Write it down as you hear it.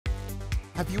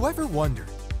Have you ever wondered,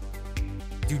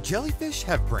 do jellyfish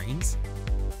have brains?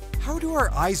 How do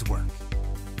our eyes work?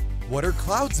 What are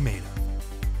clouds made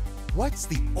of? What's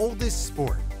the oldest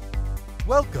sport?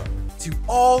 Welcome to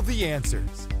All the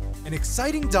Answers, an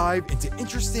exciting dive into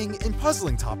interesting and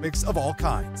puzzling topics of all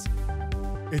kinds.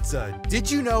 It's a did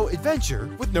you know adventure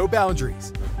with no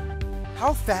boundaries.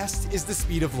 How fast is the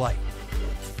speed of light?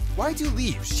 Why do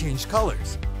leaves change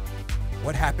colors?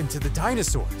 What happened to the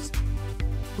dinosaurs?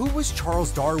 Who was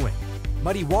Charles Darwin?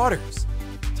 Muddy Waters?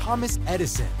 Thomas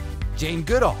Edison? Jane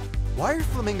Goodall? Why are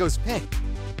flamingos pink?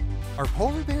 Are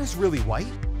polar bears really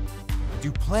white? Do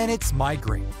planets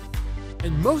migrate?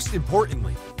 And most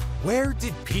importantly, where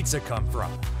did pizza come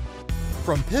from?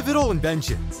 From pivotal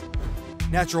inventions,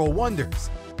 natural wonders,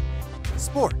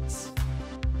 sports,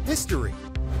 history,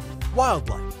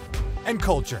 wildlife, and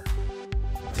culture,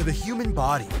 to the human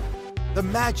body, the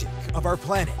magic of our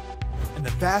planet, and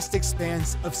the vast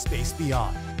expanse of space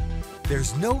beyond.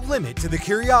 There's no limit to the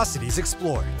curiosities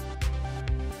explored.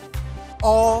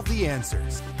 All the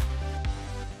Answers.